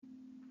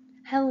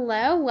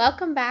Hello,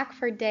 welcome back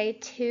for day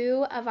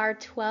 2 of our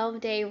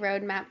 12-day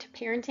roadmap to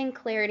parenting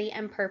clarity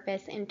and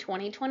purpose in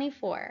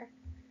 2024.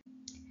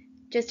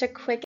 Just a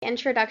quick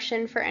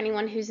introduction for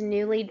anyone who's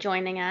newly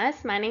joining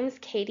us. My name is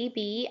Katie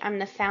B. I'm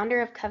the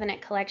founder of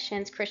Covenant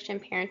Collections Christian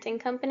Parenting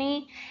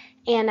Company,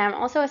 and I'm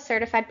also a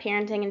certified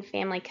parenting and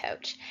family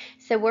coach.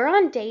 So we're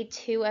on day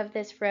 2 of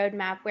this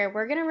roadmap where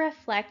we're going to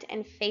reflect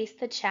and face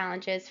the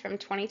challenges from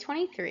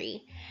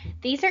 2023.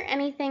 These are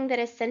anything that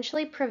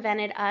essentially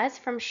prevented us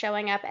from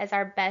showing up as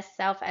our best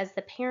self as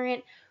the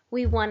parent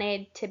we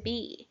wanted to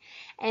be.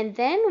 And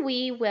then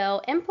we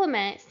will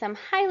implement some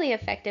highly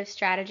effective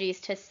strategies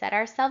to set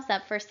ourselves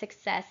up for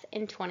success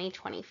in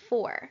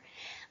 2024.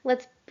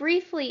 Let's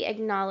briefly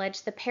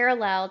acknowledge the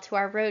parallel to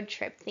our road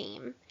trip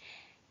theme.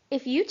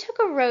 If you took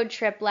a road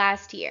trip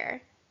last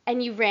year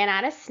and you ran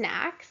out of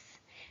snacks,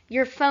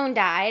 your phone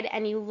died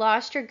and you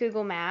lost your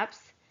Google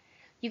Maps,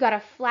 you got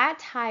a flat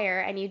tire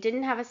and you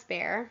didn't have a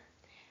spare,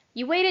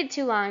 you waited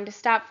too long to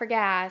stop for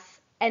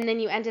gas, and then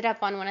you ended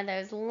up on one of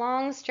those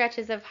long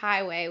stretches of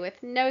highway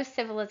with no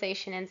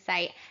civilization in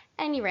sight,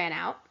 and you ran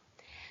out.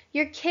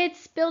 Your kids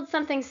spilled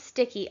something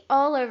sticky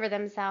all over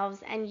themselves,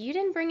 and you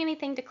didn't bring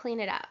anything to clean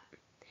it up.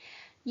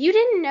 You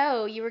didn't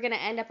know you were going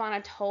to end up on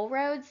a toll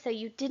road, so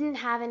you didn't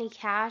have any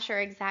cash or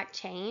exact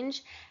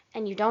change,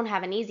 and you don't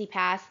have an Easy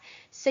Pass,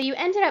 so you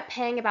ended up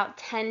paying about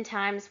 10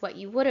 times what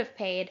you would have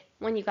paid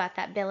when you got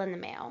that bill in the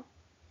mail.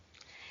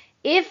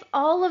 If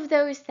all of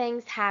those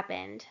things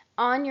happened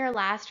on your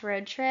last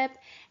road trip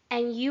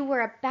and you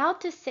were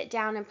about to sit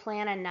down and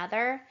plan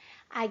another,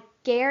 I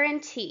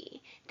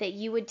guarantee that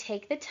you would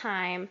take the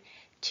time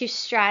to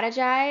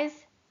strategize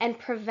and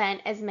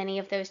prevent as many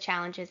of those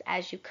challenges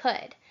as you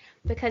could.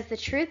 Because the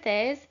truth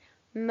is,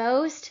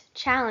 most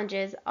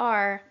challenges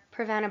are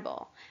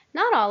preventable.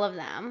 Not all of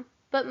them,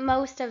 but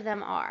most of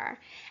them are.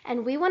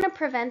 And we want to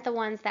prevent the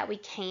ones that we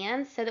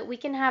can so that we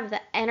can have the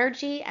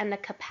energy and the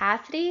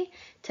capacity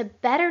to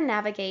better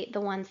navigate the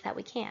ones that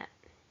we can't.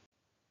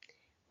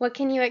 What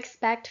can you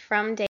expect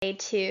from day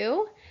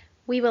 2?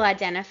 We will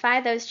identify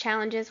those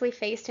challenges we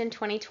faced in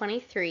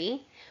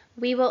 2023.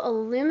 We will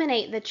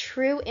illuminate the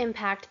true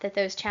impact that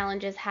those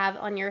challenges have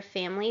on your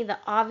family, the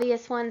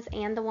obvious ones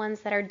and the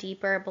ones that are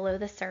deeper below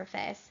the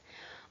surface.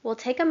 We'll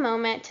take a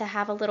moment to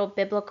have a little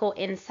biblical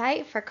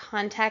insight for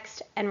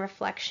context and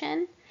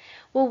reflection.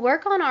 We'll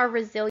work on our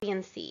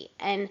resiliency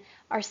and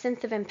our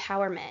sense of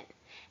empowerment,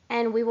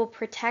 and we will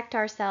protect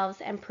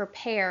ourselves and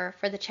prepare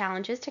for the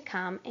challenges to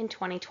come in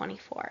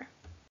 2024.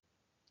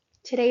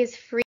 Today's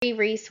free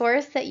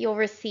resource that you'll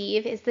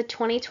receive is the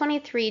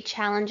 2023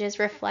 Challenges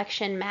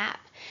Reflection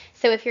Map.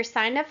 So if you're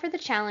signed up for the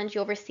challenge,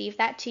 you'll receive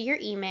that to your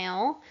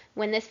email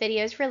when this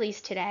video is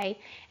released today.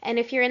 And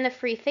if you're in the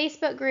free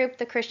Facebook group,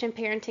 the Christian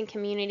Parenting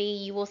Community,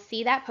 you will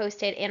see that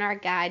posted in our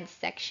guides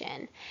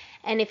section.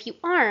 And if you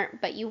aren't,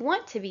 but you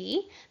want to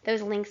be,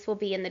 those links will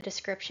be in the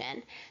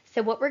description.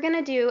 So what we're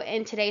going to do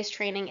in today's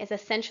training is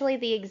essentially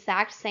the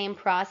exact same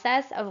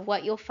process of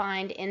what you'll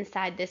find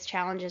inside this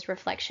Challenges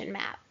Reflection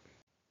Map.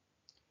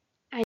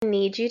 I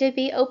need you to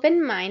be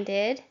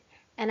open-minded,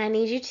 and I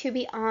need you to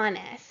be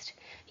honest.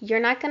 You're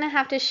not going to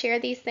have to share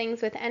these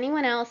things with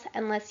anyone else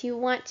unless you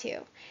want to.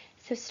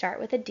 So start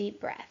with a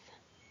deep breath.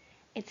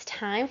 It's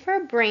time for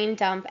a brain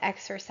dump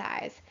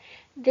exercise.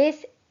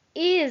 This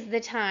is the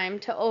time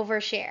to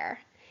overshare.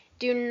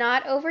 Do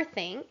not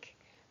overthink.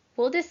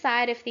 We'll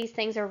decide if these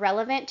things are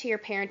relevant to your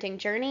parenting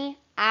journey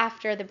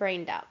after the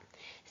brain dump.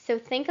 So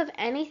think of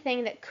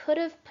anything that could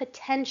have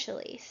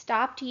potentially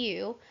stopped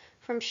you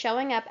from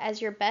showing up as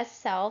your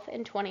best self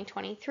in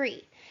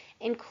 2023.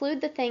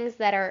 Include the things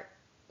that are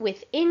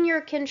within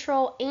your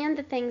control and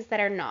the things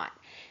that are not.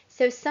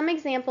 So some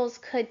examples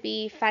could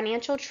be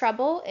financial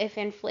trouble if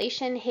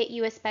inflation hit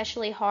you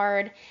especially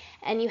hard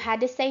and you had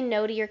to say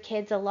no to your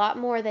kids a lot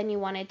more than you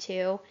wanted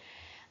to.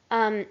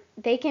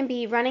 They can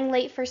be running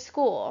late for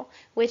school,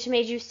 which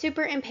made you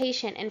super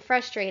impatient and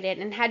frustrated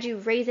and had you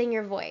raising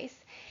your voice.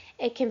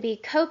 It can be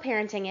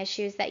co-parenting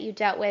issues that you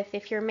dealt with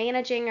if you're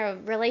managing a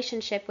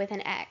relationship with an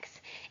ex.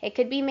 It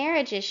could be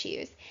marriage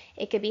issues.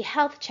 It could be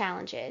health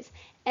challenges,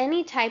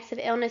 any types of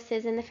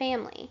illnesses in the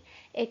family.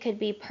 It could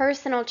be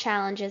personal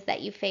challenges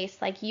that you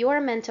face, like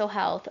your mental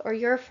health or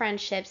your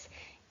friendships,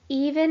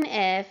 even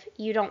if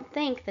you don't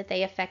think that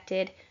they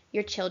affected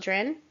your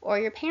children or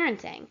your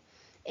parenting.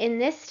 In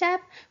this step,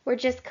 we're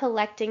just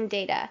collecting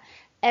data.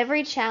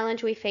 Every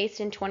challenge we faced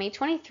in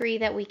 2023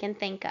 that we can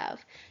think of.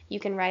 You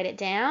can write it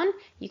down,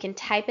 you can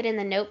type it in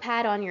the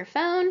notepad on your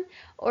phone,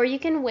 or you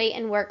can wait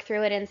and work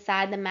through it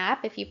inside the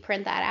map if you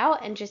print that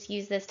out and just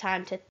use this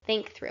time to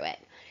think through it.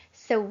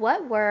 So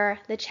what were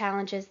the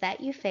challenges that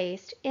you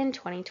faced in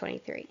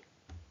 2023?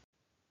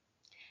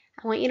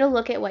 I want you to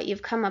look at what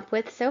you've come up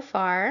with so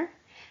far,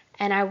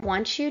 and I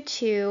want you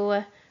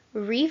to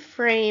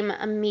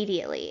reframe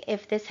immediately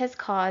if this has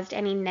caused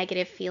any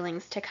negative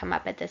feelings to come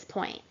up at this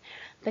point.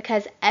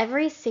 Because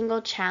every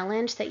single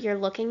challenge that you're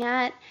looking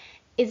at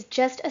is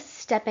just a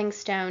stepping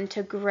stone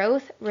to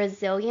growth,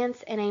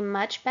 resilience, and a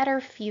much better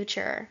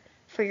future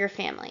for your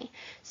family.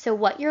 So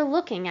what you're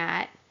looking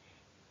at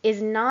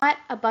is not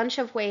a bunch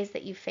of ways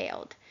that you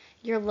failed.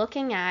 You're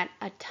looking at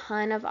a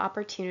ton of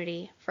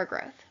opportunity for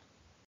growth.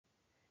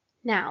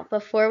 Now,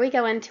 before we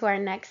go into our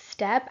next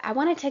step, I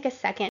want to take a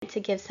second to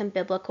give some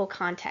biblical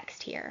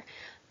context here.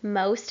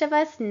 Most of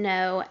us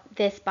know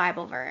this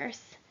Bible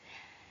verse,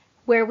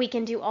 where we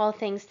can do all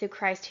things through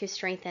Christ who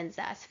strengthens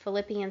us,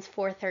 Philippians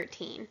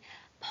 4:13.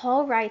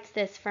 Paul writes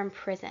this from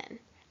prison.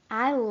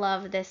 I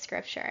love this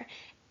scripture.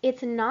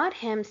 It's not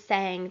him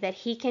saying that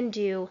he can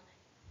do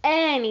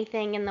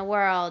anything in the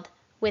world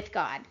with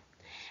God.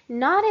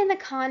 Not in the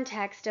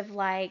context of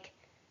like,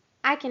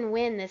 I can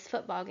win this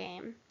football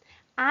game.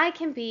 I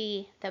can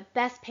be the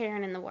best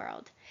parent in the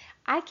world.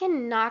 I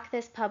can knock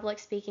this public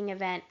speaking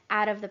event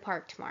out of the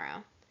park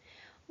tomorrow.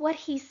 What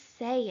he's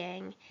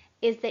saying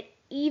is that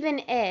even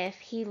if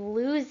he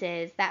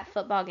loses that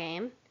football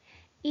game,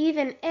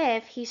 even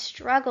if he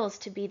struggles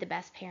to be the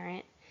best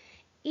parent,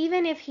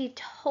 even if he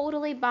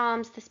totally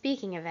bombs the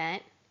speaking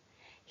event,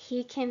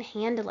 he can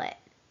handle it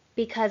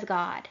because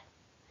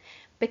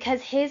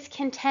his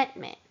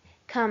contentment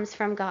comes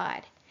from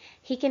God.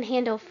 He can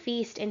handle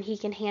feast and he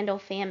can handle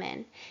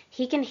famine.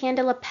 He can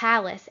handle a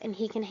palace and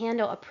he can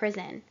handle a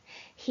prison.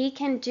 He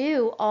can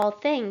do all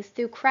things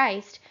through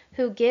Christ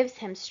who gives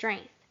him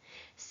strength.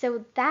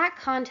 So that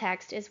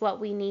context is what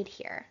we need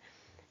here.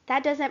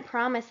 That doesn't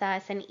promise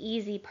us an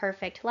easy,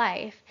 perfect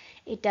life.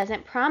 It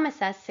doesn't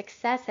promise us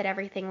success at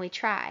everything we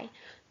try.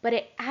 But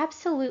it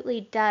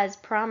absolutely does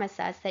promise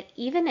us that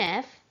even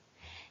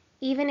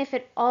if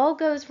it all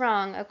goes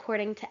wrong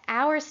according to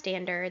our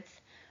standards,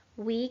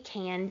 we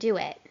can do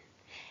it.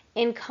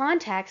 In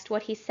context,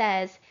 what he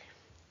says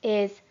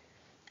is,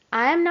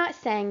 I am not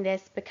saying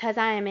this because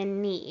I am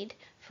in need,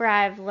 for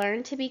I have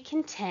learned to be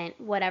content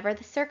whatever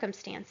the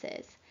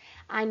circumstances.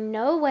 I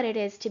know what it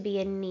is to be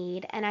in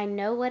need, and I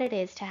know what it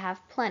is to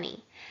have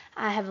plenty.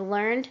 I have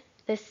learned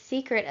the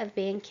secret of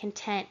being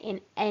content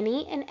in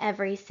any and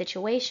every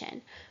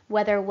situation,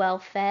 whether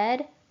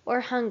well-fed or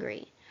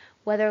hungry,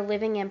 whether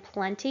living in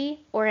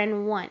plenty or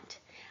in want.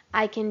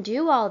 I can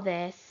do all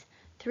this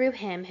through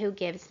him who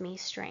gives me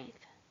strength.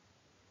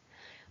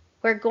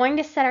 We're going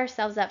to set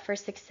ourselves up for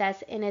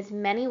success in as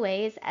many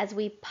ways as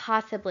we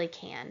possibly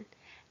can,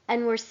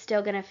 and we're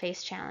still going to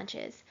face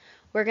challenges.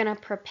 We're going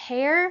to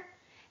prepare,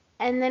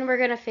 and then we're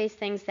going to face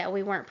things that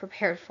we weren't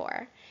prepared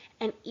for.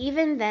 And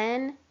even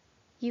then,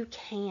 you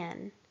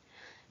can.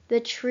 The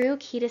true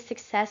key to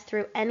success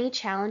through any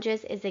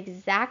challenges is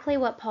exactly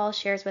what Paul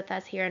shares with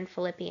us here in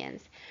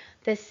Philippians.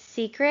 The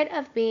secret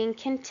of being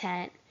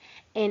content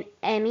in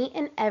any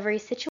and every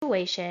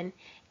situation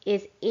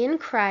is in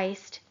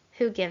Christ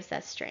who gives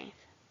us strength.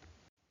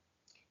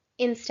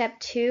 In step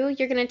 2,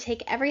 you're going to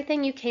take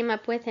everything you came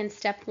up with in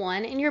step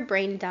 1 in your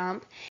brain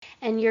dump,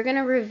 and you're going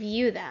to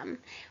review them.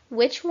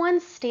 Which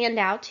ones stand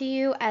out to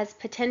you as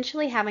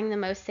potentially having the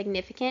most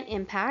significant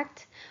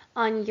impact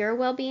on your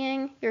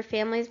well-being, your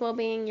family's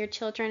well-being, your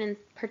children in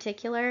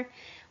particular?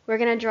 We're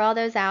going to draw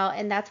those out,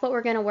 and that's what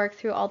we're going to work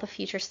through all the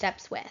future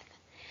steps with.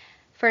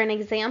 For an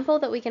example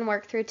that we can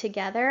work through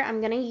together,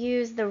 I'm going to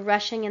use the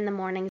rushing in the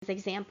mornings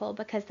example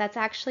because that's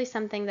actually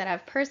something that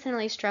I've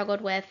personally struggled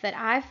with that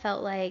I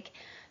felt like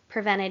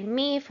prevented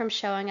me from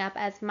showing up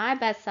as my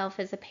best self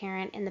as a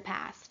parent in the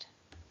past.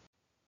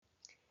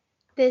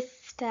 This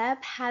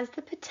step has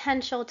the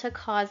potential to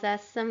cause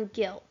us some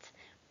guilt,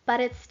 but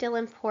it's still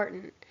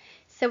important.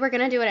 So we're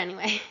going to do it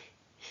anyway.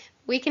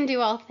 We can do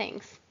all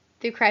things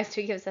through Christ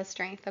who gives us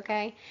strength,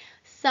 okay?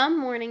 Some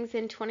mornings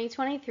in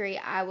 2023,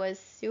 I was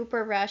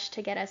super rushed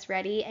to get us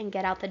ready and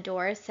get out the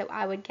door, so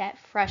I would get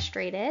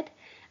frustrated.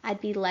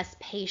 I'd be less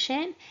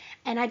patient,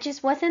 and I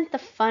just wasn't the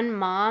fun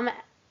mom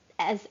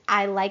as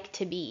I like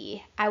to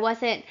be. I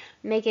wasn't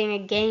making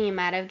a game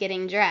out of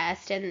getting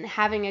dressed and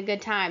having a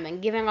good time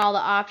and giving all the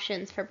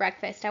options for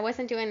breakfast. I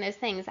wasn't doing those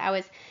things. I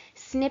was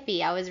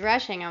snippy. I was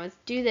rushing. I was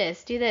do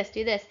this, do this,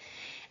 do this.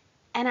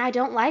 And I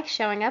don't like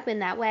showing up in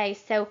that way.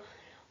 So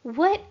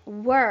what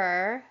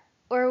were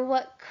or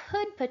what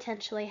could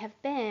potentially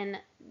have been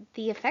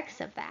the effects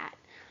of that?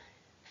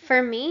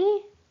 For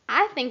me,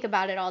 I think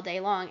about it all day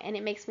long and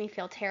it makes me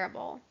feel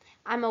terrible.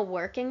 I'm a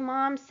working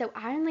mom, so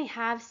I only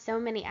have so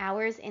many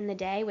hours in the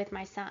day with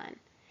my son.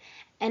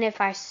 And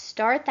if I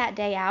start that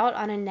day out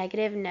on a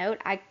negative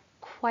note, I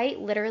quite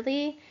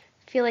literally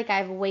feel like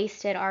I've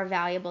wasted our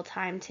valuable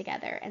time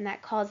together. And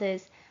that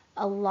causes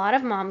a lot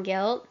of mom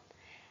guilt.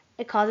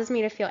 It causes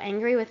me to feel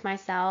angry with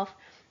myself.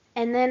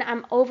 And then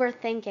I'm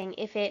overthinking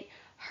if it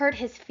hurt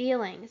his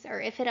feelings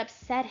or if it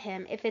upset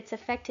him, if it's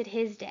affected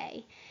his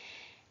day.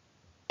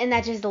 And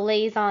that just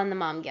lays on the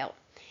mom guilt.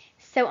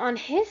 So on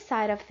his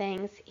side of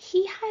things,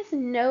 he has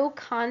no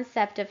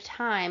concept of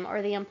time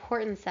or the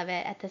importance of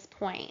it at this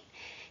point.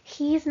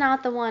 He's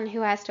not the one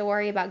who has to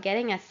worry about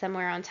getting us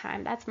somewhere on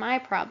time. That's my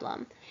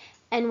problem.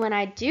 And when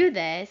I do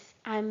this,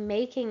 I'm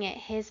making it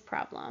his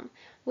problem,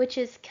 which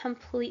is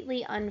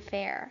completely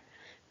unfair.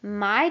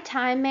 My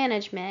time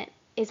management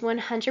is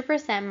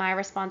 100% my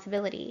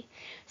responsibility.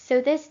 So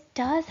this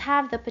does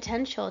have the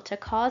potential to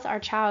cause our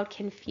child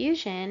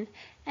confusion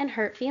and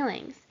hurt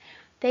feelings.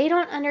 They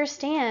don't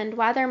understand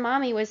why their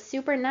mommy was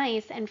super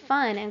nice and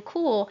fun and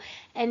cool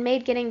and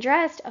made getting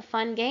dressed a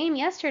fun game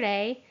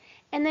yesterday.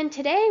 And then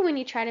today, when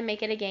you try to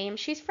make it a game,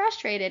 she's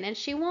frustrated and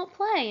she won't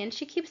play and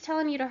she keeps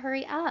telling you to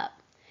hurry up.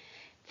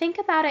 Think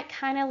about it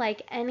kind of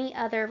like any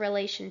other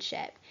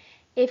relationship.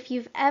 If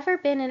you've ever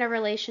been in a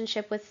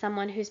relationship with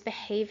someone whose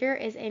behavior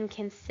is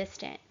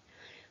inconsistent,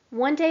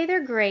 one day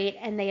they're great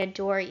and they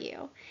adore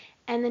you,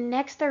 and the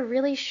next they're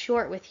really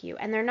short with you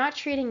and they're not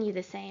treating you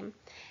the same.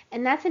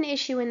 And that's an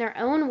issue in their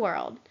own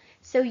world.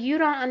 So you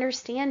don't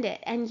understand it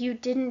and you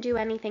didn't do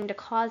anything to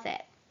cause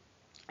it.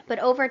 But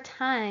over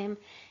time,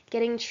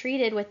 getting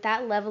treated with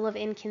that level of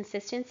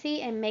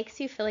inconsistency, it makes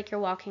you feel like you're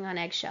walking on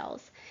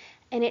eggshells.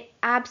 And it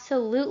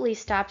absolutely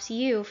stops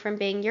you from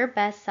being your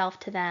best self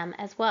to them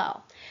as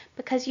well,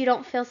 because you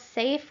don't feel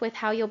safe with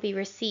how you'll be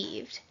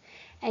received.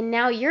 And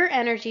now your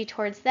energy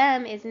towards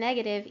them is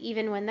negative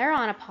even when they're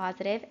on a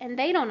positive and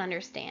they don't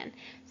understand.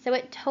 So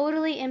it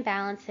totally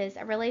imbalances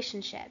a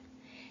relationship.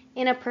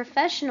 In a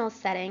professional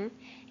setting,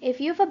 if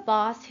you have a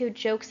boss who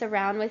jokes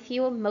around with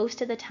you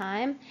most of the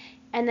time,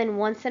 and then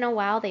once in a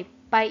while they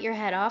bite your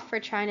head off for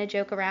trying to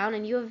joke around,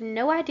 and you have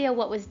no idea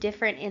what was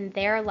different in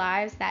their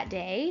lives that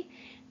day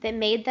that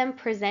made them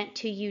present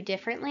to you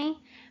differently,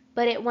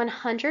 but it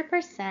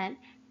 100%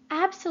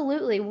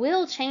 absolutely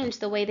will change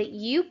the way that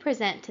you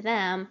present to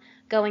them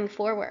going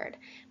forward,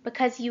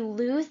 because you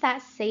lose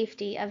that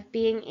safety of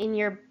being in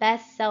your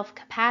best self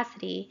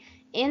capacity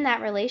in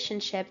that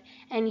relationship,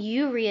 and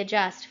you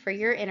readjust for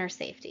your inner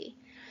safety.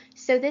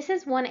 So this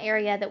is one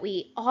area that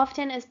we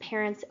often as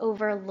parents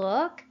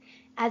overlook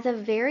as a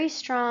very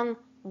strong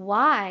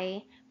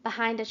why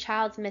behind a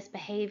child's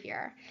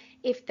misbehavior.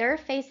 If they're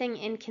facing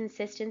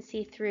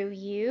inconsistency through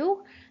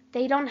you,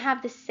 they don't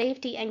have the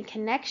safety and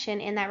connection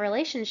in that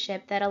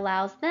relationship that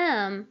allows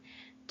them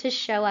to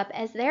show up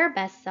as their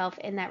best self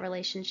in that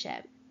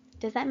relationship.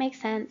 Does that make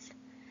sense?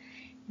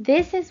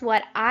 This is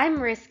what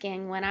I'm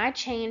risking when I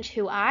change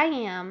who I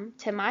am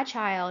to my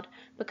child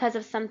because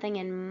of something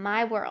in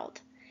my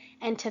world.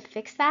 And to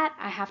fix that,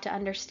 I have to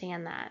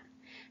understand that.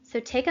 So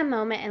take a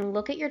moment and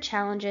look at your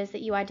challenges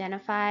that you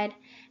identified,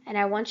 and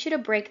I want you to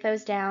break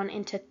those down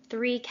into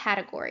 3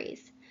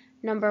 categories.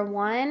 Number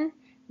 1,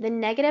 the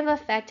negative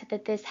effect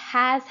that this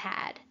has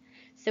had.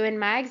 So in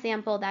my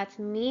example, that's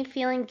me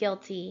feeling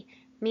guilty,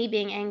 me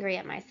being angry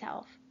at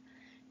myself.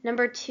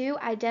 Number 2,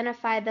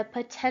 identify the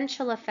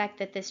potential effect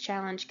that this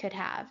challenge could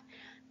have.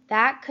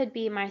 That could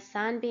be my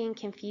son being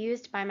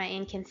confused by my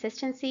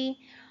inconsistency,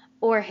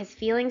 or his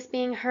feelings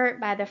being hurt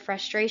by the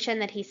frustration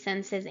that he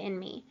senses in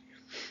me.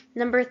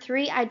 Number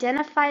 3,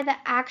 identify the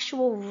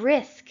actual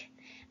risk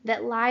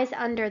that lies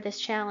under this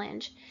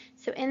challenge.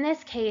 So in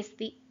this case,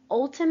 the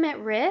ultimate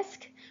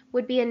risk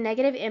would be a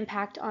negative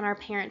impact on our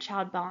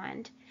parent-child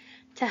bond.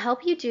 To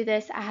help you do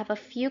this, I have a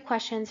few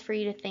questions for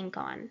you to think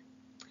on.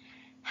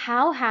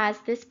 How has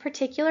this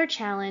particular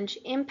challenge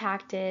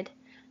impacted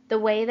the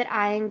way that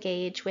I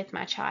engage with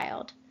my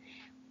child?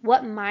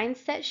 What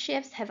mindset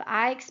shifts have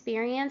I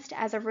experienced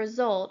as a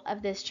result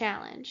of this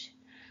challenge?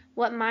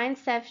 What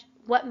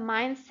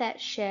mindset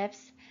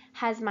shifts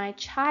has my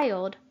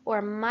child,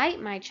 or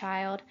might my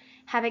child,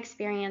 have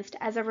experienced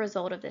as a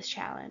result of this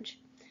challenge?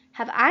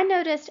 Have I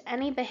noticed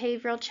any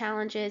behavioral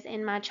challenges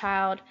in my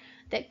child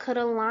that could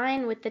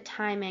align with the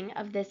timing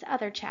of this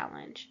other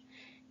challenge?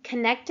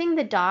 Connecting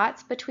the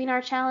dots between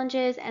our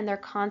challenges and their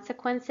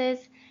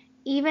consequences,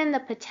 even the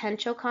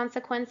potential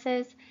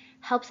consequences,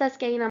 helps us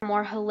gain a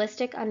more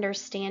holistic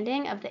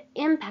understanding of the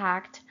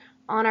impact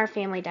on our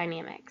family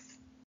dynamics.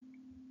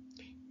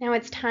 Now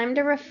it's time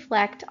to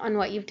reflect on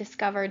what you've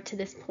discovered to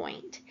this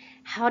point.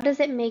 How does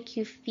it make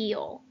you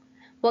feel?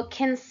 What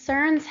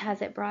concerns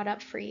has it brought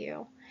up for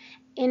you?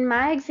 In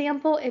my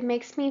example, it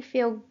makes me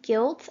feel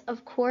guilt,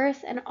 of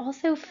course, and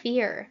also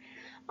fear.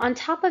 On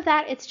top of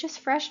that, it's just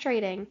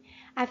frustrating.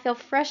 I feel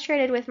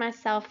frustrated with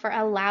myself for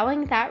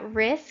allowing that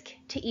risk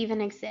to even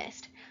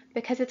exist,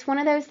 because it's one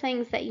of those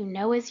things that you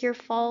know is your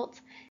fault,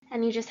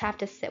 and you just have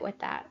to sit with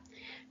that.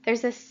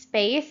 There's a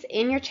space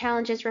in your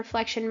challenges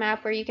reflection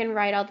map where you can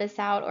write all this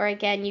out, or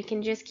again, you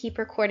can just keep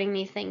recording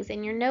these things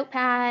in your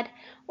notepad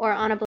or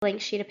on a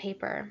blank sheet of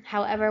paper,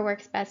 however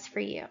works best for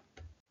you.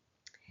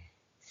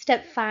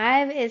 Step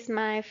 5 is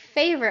my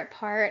favorite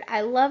part.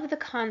 I love the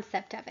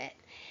concept of it.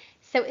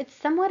 So it's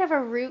somewhat of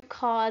a root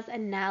cause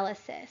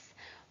analysis.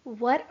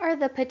 What are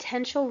the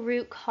potential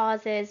root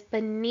causes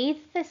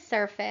beneath the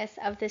surface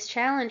of this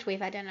challenge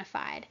we've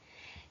identified?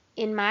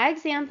 In my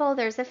example,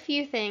 there's a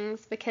few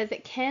things, because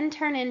it can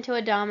turn into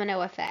a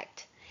domino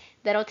effect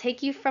that'll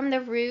take you from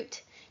the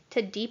root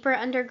to deeper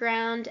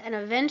underground, and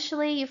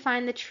eventually you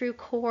find the true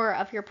core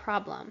of your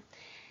problem.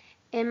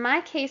 In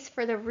my case,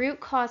 for the root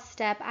cause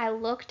step, I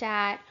looked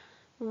at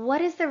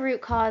what is the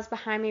root cause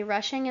behind me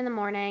rushing in the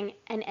morning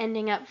and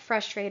ending up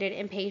frustrated,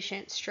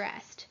 impatient,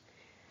 stressed.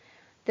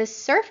 The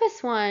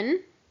surface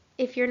one,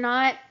 if you're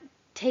not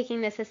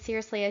taking this as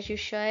seriously as you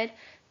should,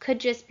 could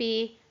just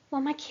be,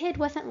 well, my kid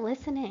wasn't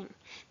listening.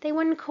 They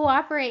wouldn't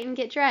cooperate and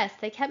get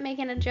dressed. They kept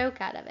making a joke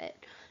out of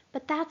it.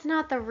 But that's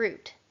not the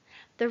root.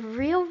 The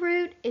real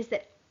root is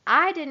that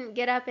I didn't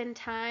get up in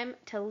time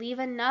to leave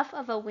enough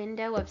of a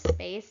window of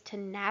space to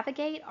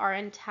navigate our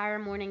entire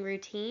morning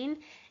routine,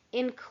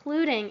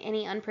 including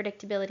any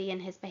unpredictability in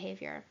his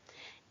behavior.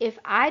 If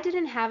I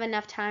didn't have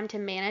enough time to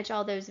manage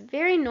all those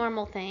very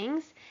normal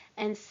things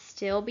and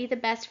still be the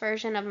best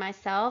version of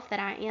myself that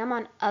I am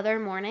on other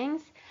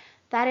mornings,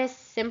 that is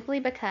simply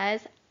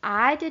because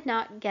I did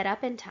not get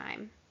up in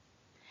time.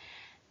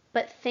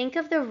 But think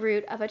of the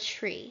root of a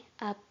tree,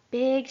 a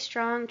big,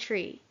 strong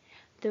tree.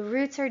 The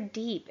roots are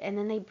deep and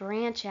then they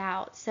branch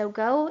out, so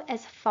go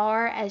as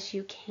far as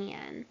you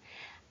can.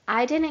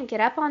 I didn't get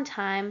up on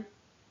time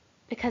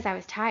because I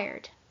was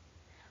tired.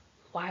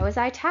 Why was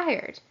I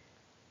tired?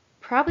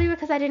 Probably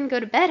because I didn't go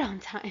to bed on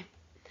time.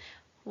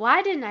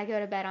 Why didn't I go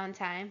to bed on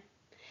time?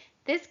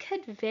 This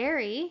could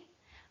vary,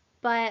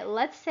 but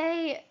let's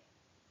say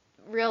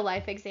real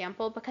life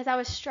example, because I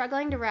was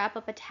struggling to wrap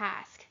up a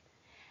task.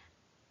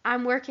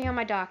 I'm working on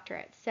my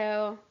doctorate,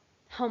 so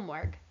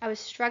homework. I was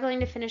struggling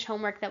to finish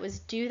homework that was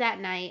due that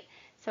night,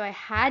 so I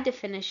had to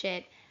finish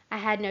it. I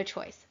had no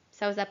choice,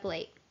 so I was up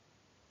late.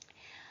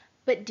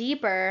 But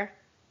deeper,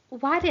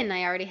 why didn't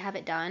I already have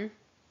it done?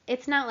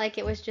 It's not like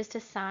it was just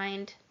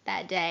assigned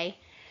that day.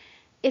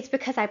 It's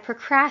because I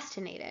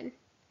procrastinated.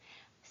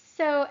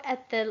 So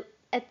at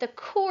the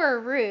core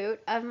root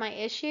of my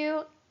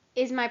issue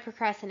is my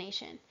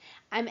procrastination.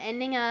 I'm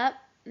ending up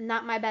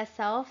not my best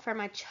self for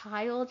my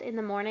child in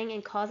the morning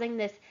and causing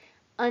this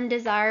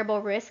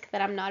undesirable risk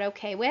that I'm not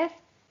okay with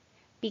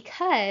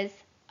because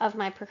of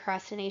my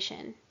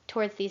procrastination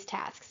towards these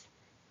tasks,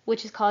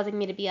 which is causing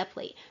me to be up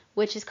late,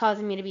 which is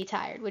causing me to be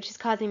tired, which is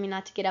causing me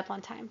not to get up on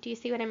time. Do you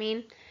see what I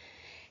mean?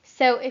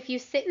 So if you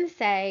sit and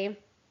say,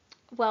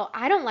 well,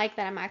 I don't like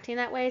that I'm acting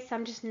that way, so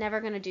I'm just never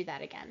going to do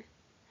that again.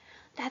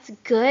 That's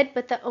good,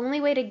 but the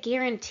only way to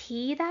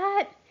guarantee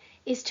that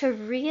is to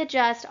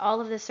readjust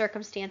all of the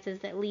circumstances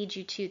that lead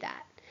you to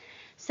that.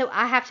 So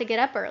I have to get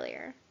up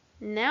earlier.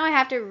 Now I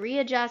have to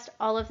readjust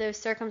all of those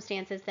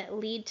circumstances that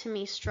lead to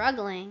me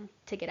struggling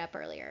to get up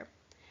earlier.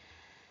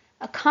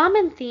 A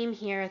common theme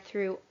here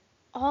through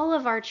all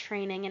of our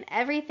training and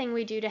everything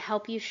we do to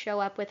help you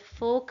show up with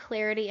full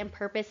clarity and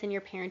purpose in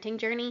your parenting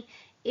journey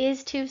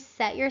is to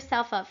set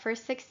yourself up for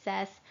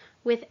success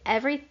with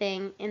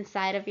everything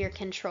inside of your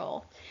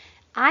control.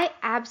 I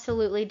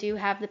absolutely do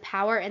have the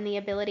power and the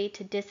ability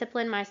to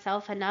discipline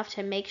myself enough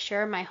to make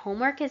sure my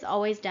homework is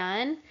always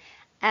done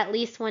at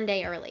least one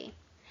day early.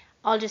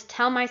 I'll just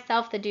tell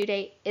myself the due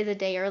date is a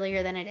day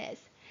earlier than it is.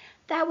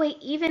 That way,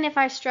 even if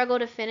I struggle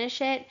to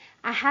finish it,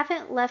 I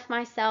haven't left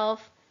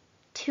myself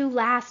too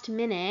last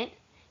minute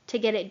to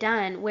get it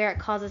done where it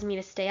causes me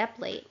to stay up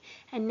late.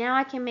 And now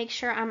I can make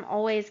sure I'm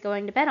always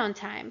going to bed on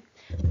time,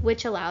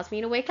 which allows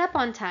me to wake up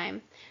on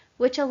time,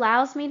 which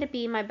allows me to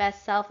be my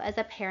best self as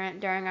a parent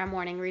during our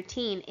morning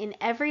routine in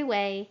every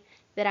way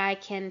that I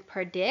can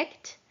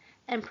predict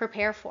and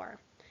prepare for.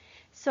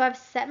 So I've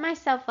set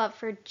myself up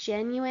for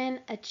genuine,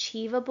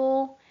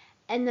 achievable,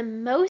 and the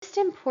most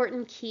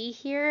important key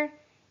here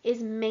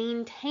is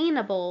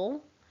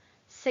maintainable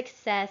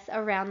success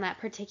around that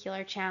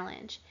particular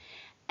challenge.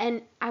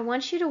 And I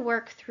want you to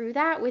work through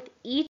that with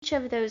each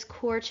of those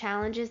core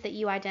challenges that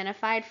you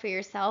identified for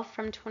yourself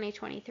from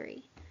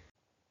 2023.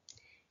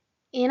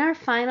 In our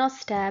final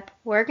step,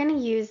 we're going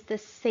to use the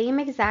same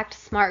exact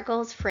SMART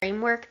Goals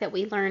framework that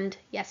we learned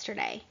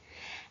yesterday.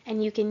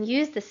 And you can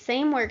use the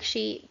same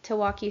worksheet to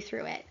walk you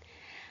through it.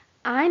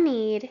 I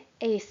need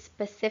a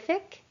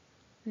specific,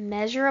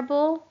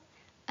 measurable,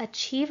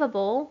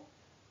 achievable,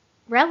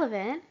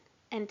 relevant,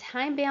 and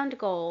time-bound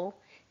goal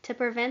to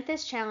prevent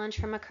this challenge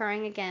from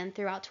occurring again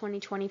throughout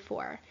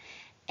 2024.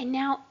 And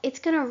now it's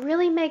going to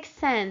really make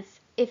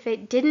sense, if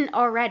it didn't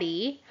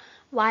already,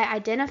 why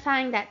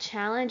identifying that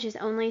challenge is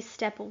only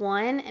step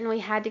one and we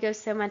had to go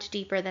so much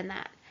deeper than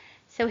that.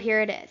 So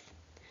here it is.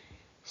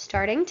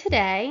 Starting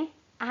today,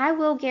 I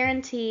will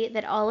guarantee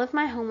that all of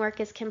my homework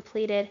is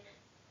completed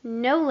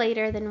no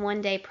later than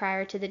one day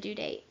prior to the due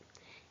date.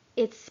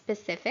 It's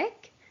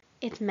specific,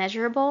 it's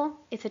measurable,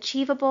 it's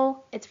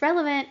achievable, it's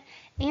relevant,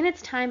 and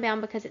it's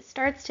time-bound because it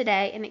starts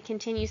today and it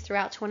continues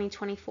throughout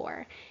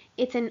 2024.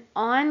 It's an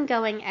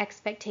ongoing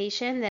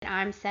expectation that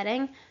I'm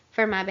setting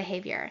for my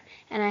behavior,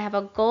 and I have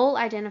a goal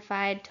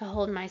identified to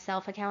hold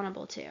myself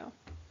accountable to.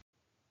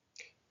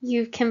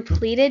 You've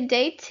completed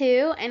day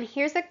 2, and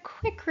here's a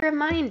quick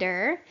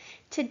reminder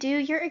to do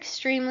your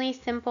extremely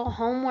simple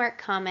homework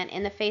comment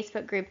in the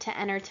Facebook group to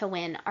enter to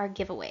win our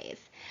giveaways.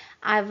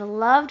 I've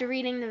loved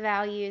reading the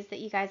values that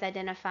you guys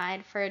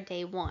identified for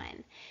day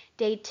 1.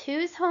 Day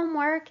 2's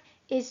homework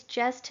is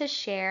just to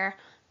share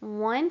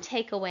one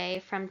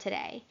takeaway from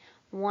today,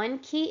 one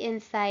key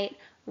insight,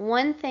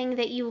 one thing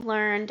that you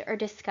learned or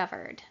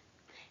discovered.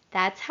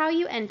 That's how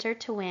you enter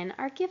to win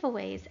our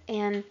giveaways.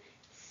 And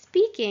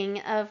speaking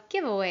of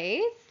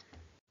giveaways,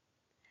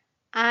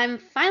 I'm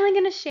finally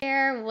going to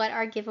share what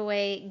our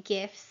giveaway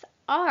gifts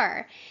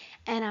are,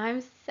 and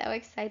I'm so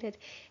excited.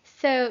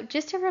 So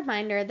just a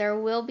reminder, there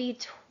will be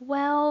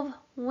 12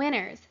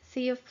 winners. So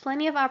you have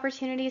plenty of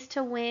opportunities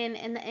to win,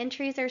 and the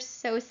entries are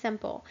so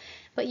simple.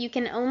 But you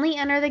can only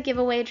enter the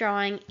giveaway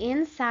drawing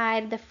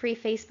inside the free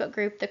Facebook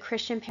group, the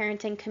Christian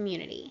Parenting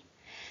Community.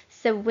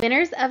 So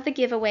winners of the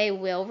giveaway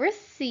will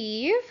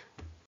receive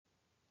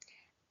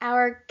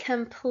our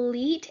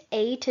complete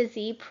A to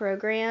Z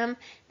program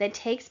that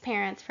takes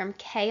parents from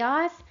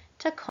chaos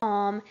to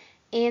calm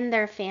in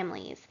their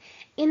families.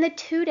 In the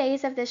 2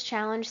 days of this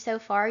challenge so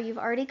far, you've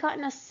already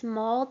gotten a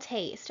small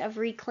taste of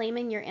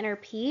reclaiming your inner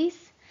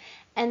peace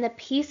and the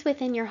peace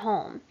within your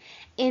home.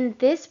 In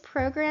this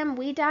program,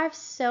 we dive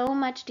so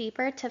much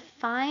deeper to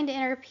find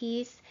inner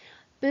peace,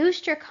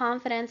 boost your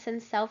confidence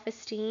and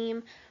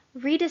self-esteem,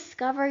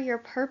 rediscover your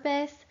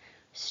purpose,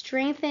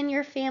 strengthen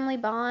your family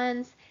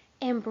bonds,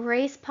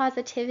 embrace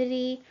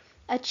positivity,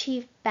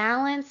 achieve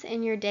balance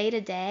in your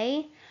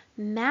day-to-day,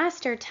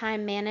 master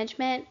time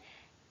management,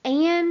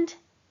 and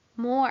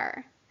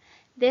more.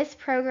 This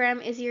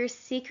program is your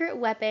secret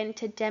weapon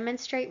to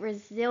demonstrate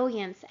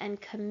resilience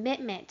and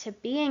commitment to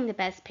being the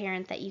best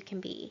parent that you can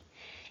be.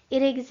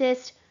 It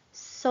exists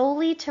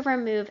solely to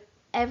remove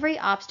every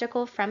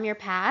obstacle from your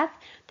path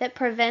that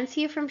prevents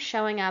you from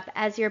showing up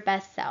as your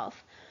best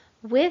self,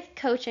 with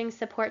coaching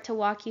support to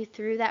walk you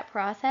through that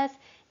process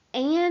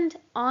and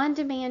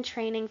on-demand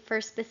training for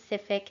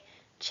specific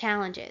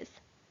challenges,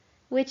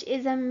 which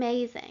is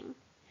amazing.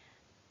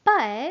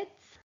 But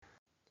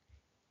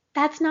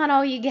that's not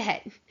all you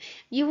get.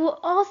 You will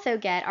also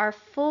get our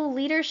full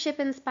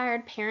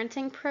leadership-inspired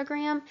parenting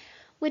program,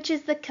 which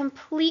is the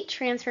complete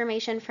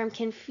transformation from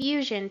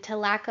confusion to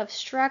lack of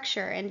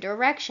structure and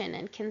direction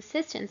and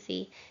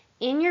consistency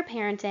in your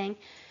parenting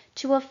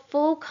to a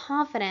full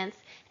confidence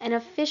and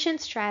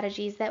efficient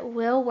strategies that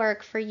will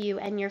work for you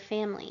and your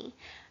family.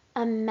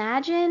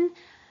 Imagine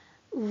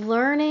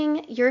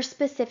learning your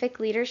specific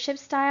leadership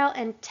style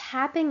and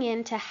tapping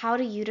into how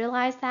to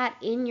utilize that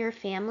in your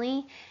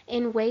family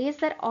in ways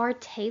that are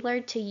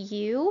tailored to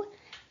you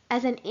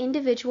as an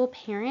individual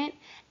parent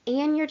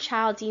and your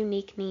child's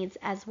unique needs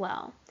as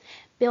well.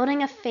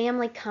 Building a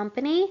family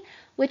company,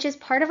 which is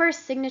part of our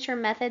signature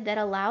method that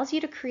allows you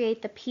to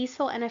create the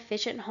peaceful and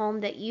efficient home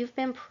that you've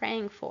been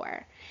praying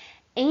for.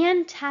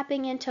 And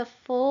tapping into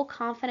full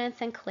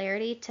confidence and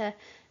clarity to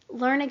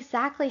learn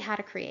exactly how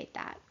to create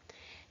that.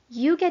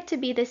 You get to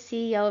be the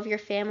CEO of your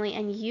family,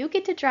 and you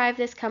get to drive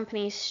this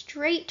company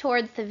straight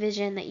towards the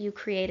vision that you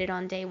created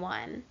on day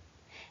one.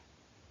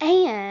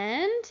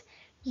 And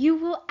you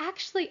will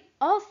actually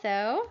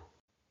also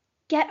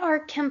get our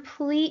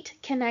complete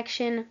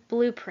connection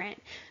blueprint,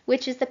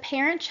 which is the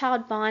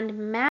parent-child bond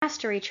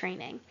mastery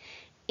training.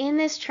 In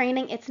this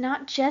training, it's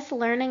not just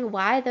learning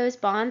why those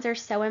bonds are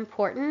so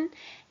important,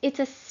 it's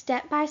a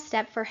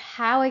step-by-step for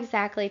how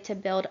exactly to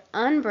build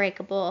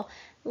unbreakable,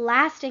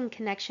 lasting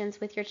connections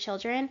with your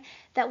children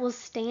that will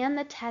stand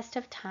the test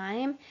of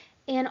time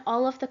and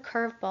all of the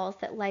curveballs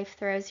that life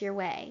throws your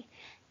way.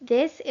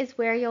 This is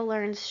where you'll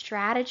learn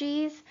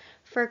strategies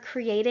for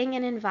creating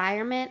an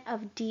environment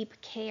of deep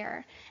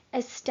care,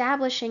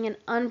 establishing an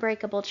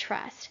unbreakable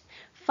trust,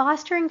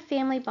 fostering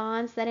family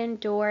bonds that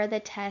endure the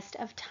test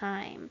of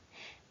time,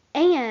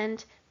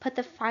 and put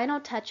the final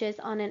touches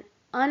on an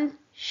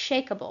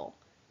unshakable,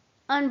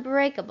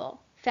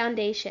 unbreakable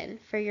foundation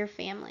for your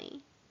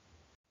family.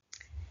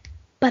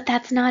 But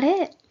that's not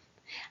it.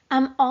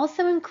 I'm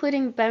also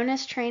including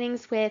bonus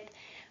trainings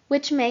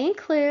which may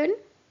include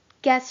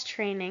guest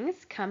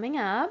trainings coming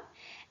up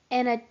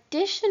and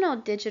additional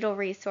digital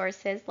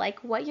resources like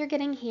what you're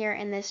getting here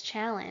in this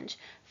challenge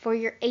for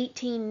your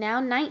 18, now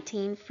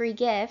 19 free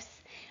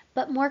gifts,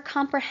 but more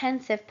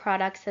comprehensive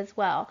products as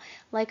well,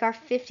 like our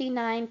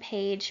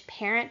 59-page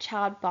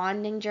parent-child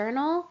bonding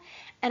journal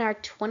and our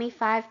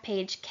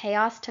 25-page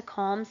Chaos to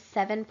Calm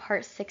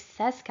 7-part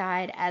success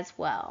guide as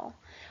well.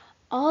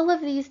 All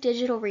of these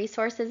digital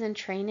resources and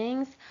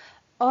trainings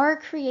are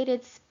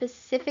created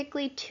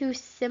specifically to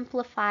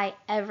simplify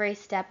every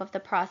step of the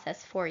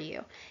process for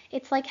you.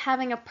 It's like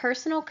having a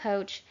personal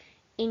coach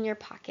in your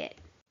pocket.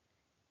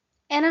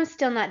 And I'm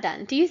still not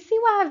done. Do you see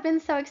why I've been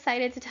so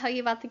excited to tell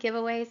you about the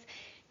giveaways?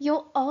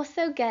 You'll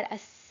also get a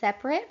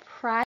separate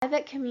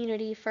private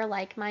community for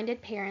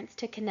like-minded parents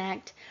to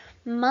connect,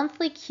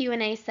 monthly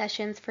Q&A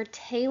sessions for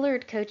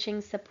tailored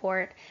coaching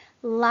support,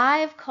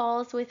 live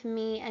calls with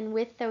me and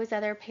with those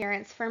other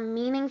parents for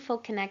meaningful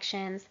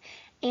connections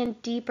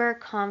and deeper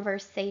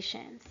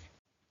conversations.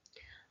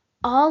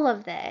 All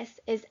of this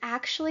is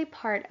actually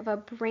part of a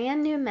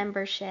brand new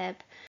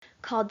membership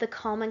called the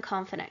Calm and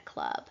Confident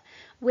Club,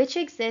 which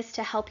exists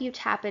to help you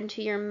tap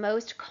into your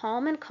most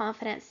calm and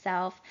confident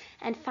self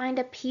and find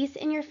a peace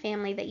in your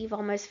family that you've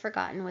almost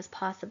forgotten was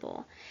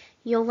possible.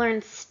 You'll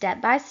learn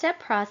step-by-step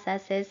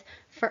processes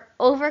for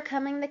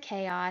overcoming the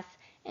chaos,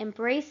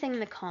 embracing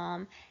the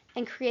calm,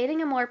 and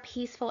creating a more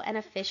peaceful and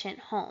efficient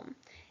home,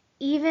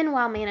 even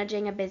while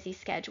managing a busy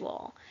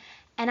schedule.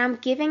 And I'm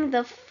giving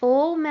the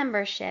full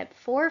membership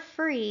for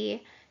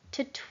free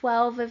to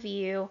 12 of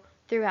you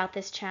throughout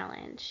this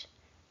challenge.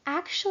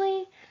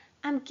 Actually,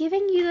 I'm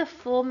giving you the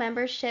full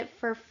membership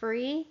for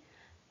free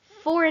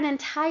for an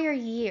entire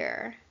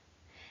year.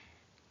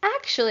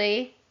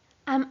 Actually,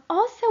 I'm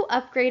also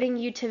upgrading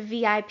you to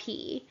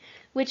VIP,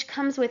 which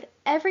comes with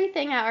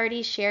everything I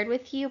already shared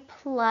with you,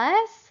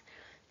 plus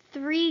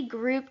 3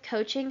 group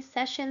coaching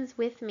sessions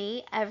with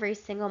me every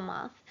single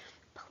month.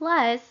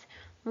 Plus,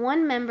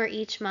 one member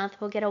each month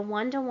will get a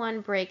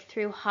one-to-one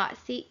breakthrough hot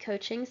seat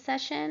coaching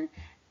session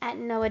at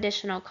no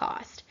additional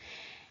cost.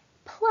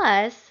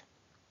 Plus,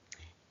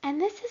 and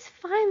this is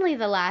finally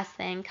the last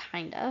thing,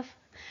 kind of,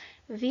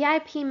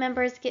 VIP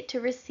members get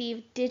to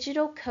receive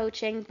digital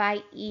coaching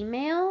by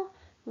email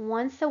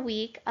once a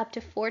week up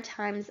to 4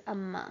 times a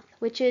month,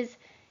 which is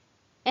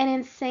an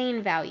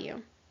insane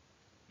value.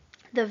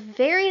 The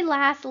very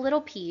last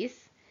little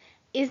piece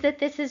is that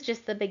this is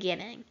just the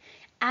beginning.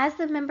 As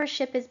the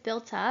membership is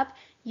built up,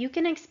 you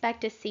can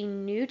expect to see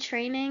new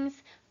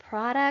trainings,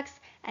 products,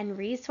 and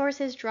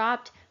resources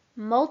dropped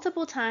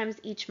multiple times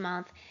each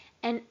month.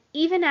 And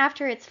even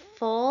after it's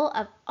full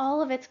of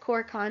all of its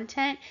core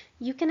content,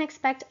 you can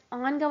expect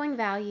ongoing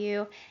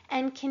value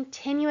and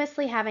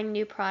continuously having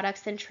new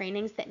products and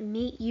trainings that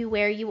meet you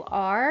where you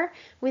are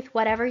with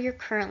whatever you're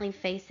currently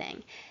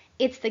facing.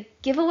 It's the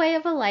giveaway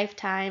of a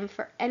lifetime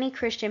for any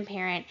Christian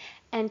parent,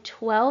 and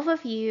 12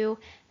 of you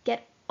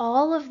get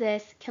all of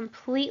this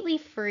completely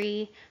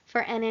free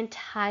for an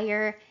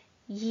entire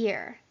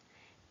year.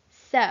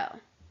 So,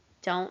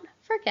 don't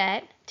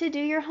forget to do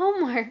your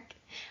homework.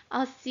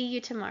 I'll see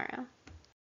you tomorrow.